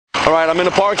Alright, I'm in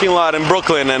a parking lot in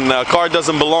Brooklyn and a car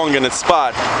doesn't belong in its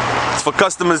spot. It's for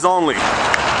customers only.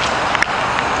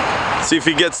 See if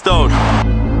he gets towed.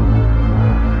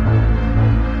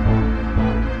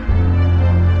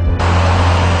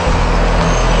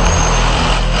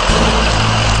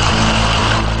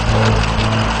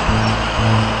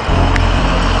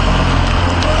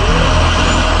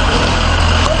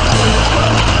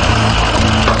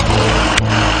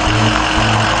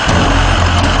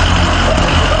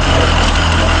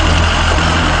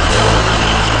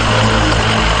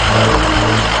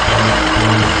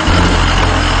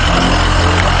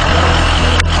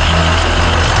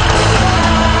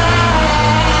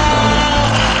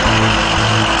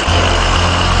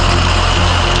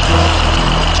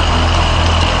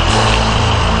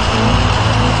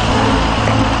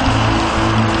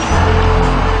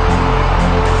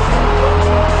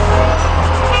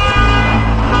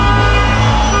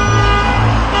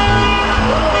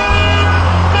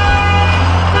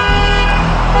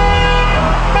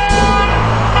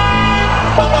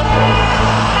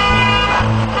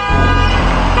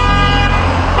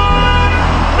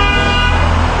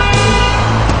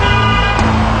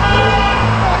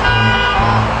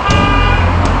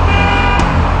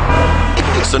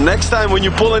 So next time when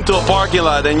you pull into a parking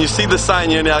lot and you see the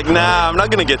sign, you're like, nah, I'm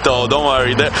not gonna get towed, don't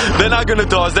worry. They're not gonna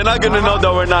tow us, they're not gonna know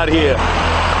that we're not here.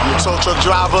 I'm a tow truck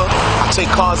driver, I take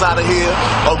cars out of here.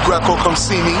 El Greco, come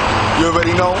see me. You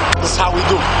already know, this is how we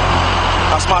do.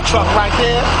 That's my truck right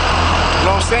there.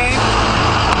 You know what I'm saying?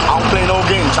 I don't play no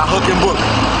games, I hook and book.